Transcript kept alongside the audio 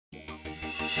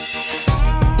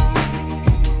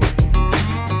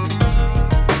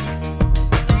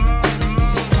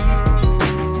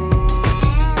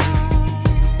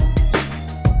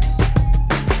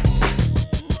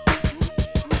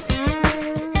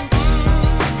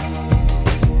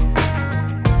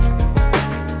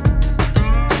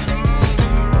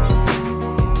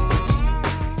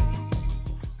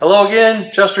Hello again,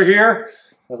 Chester here.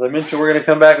 As I mentioned, we're going to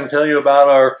come back and tell you about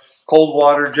our cold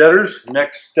water jetters.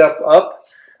 Next step up.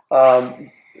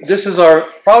 This is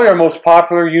probably our most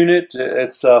popular unit.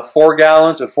 It's 4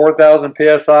 gallons at 4,000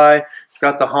 psi. It's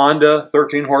got the Honda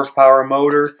 13 horsepower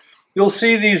motor. You'll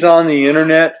see these on the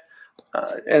internet,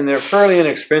 and they're fairly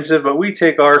inexpensive, but we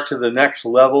take ours to the next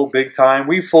level big time.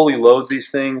 We fully load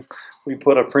these things. We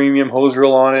put a premium hose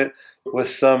reel on it with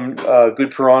some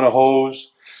good Piranha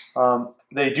hose.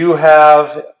 They do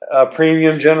have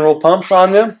premium general pumps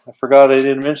on them. I forgot I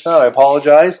didn't mention that. I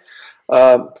apologize.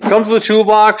 Comes with a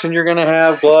toolbox, and you're going to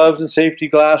have gloves and safety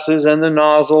glasses and the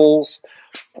nozzles,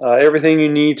 everything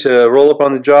you need to roll up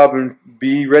on the job and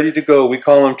be ready to go. We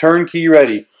call them turnkey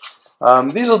ready.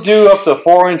 These will do up to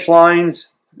 4-inch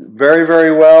lines very,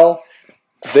 very well.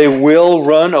 They will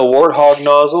run a Warthog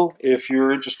nozzle if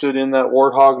you're interested in that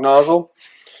Warthog nozzle.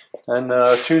 And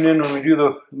tune in when we do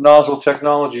the nozzle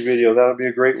technology video. That'll be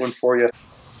a great one for you.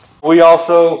 We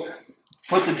also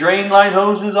put the drain line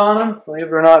hoses on them. Believe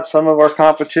it or not, some of our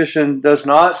competition does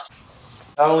not.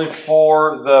 Not only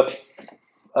for the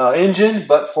engine,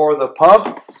 but for the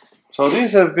pump. So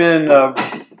these have been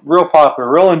real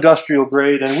popular, real industrial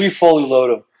grade, and we fully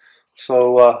load them.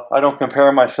 So I don't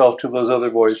compare myself to those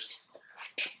other boys.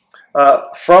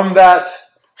 From that,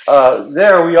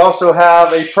 there we also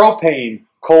have a propane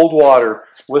cold water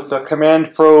with the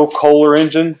Command Pro Kohler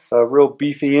engine, a real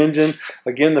beefy engine.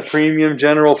 Again, the premium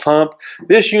general pump.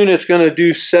 This unit's going to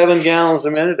do 7 gallons a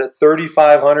minute at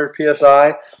 3,500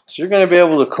 psi. So you're going to be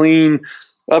able to clean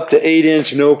up to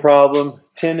 8-inch, no problem.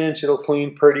 10-inch, it'll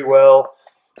clean pretty well.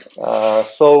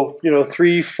 So, you know,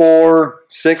 3, 4,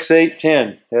 6, 8,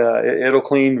 10. It'll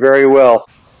clean very well.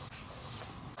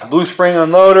 Blue spring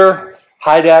unloader.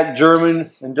 Hydac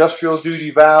German industrial duty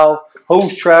valve,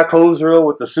 hose track hose reel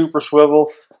with the super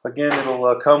swivel. Again,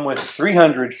 it'll come with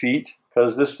 300 feet,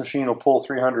 because this machine will pull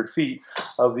 300 feet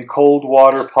of the cold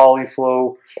water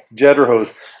polyflow jetter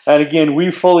hose. And again, we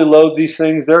fully load these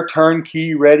things. They're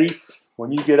turnkey ready.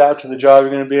 When you get out to the job, you're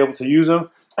going to be able to use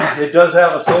them. It does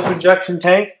have a soap injection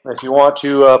tank if you want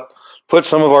to put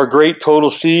some of our great Total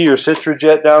C or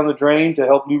Citrajet down the drain to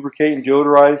help lubricate and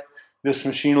deodorize. This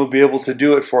machine will be able to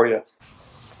do it for you.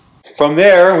 From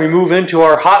there, we move into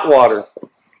our hot water.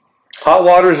 Hot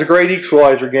water is a great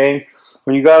equalizer, gang.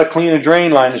 When you got to clean a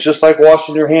drain line, it's just like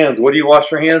washing your hands. What do you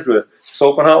wash your hands with?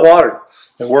 Soap and hot water.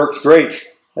 It works great.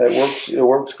 It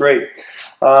works great.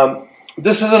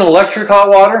 This is an electric hot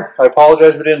water. I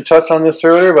apologize we didn't touch on this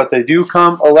earlier, but they do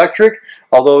come electric,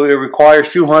 although it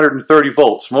requires 230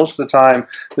 volts. Most of the time,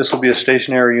 this will be a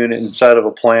stationary unit inside of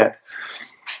a plant.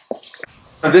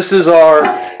 This is our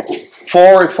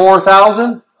 4 at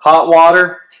 4,000. Hot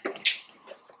water,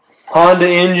 Honda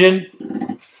engine,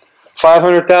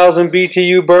 500,000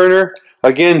 BTU burner.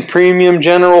 Again, premium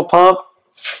general pump,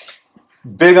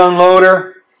 big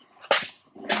unloader.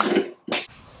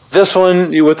 This one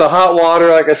with the hot water,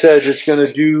 like I said, it's going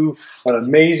to do an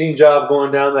amazing job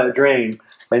going down that drain.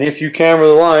 And if you camera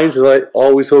the lines, as I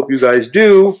always hope you guys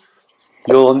do,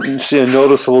 you'll see a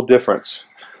noticeable difference.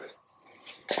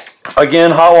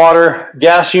 Again, hot water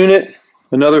gas unit.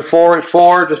 Another 4 at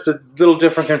 4, just a little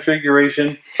different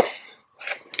configuration.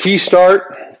 Key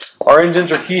start. Our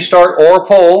engines are key start or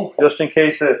pull, just in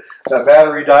case that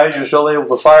battery dies. You're still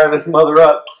able to fire this mother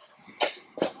up.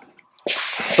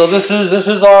 So this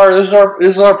is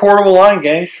our portable line,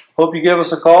 gang. Hope you give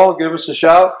us a call, give us a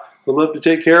shout. We'd love to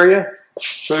take care of you,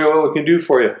 show you what we can do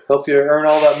for you, help you earn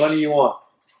all that money you want.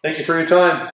 Thank you for your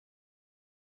time.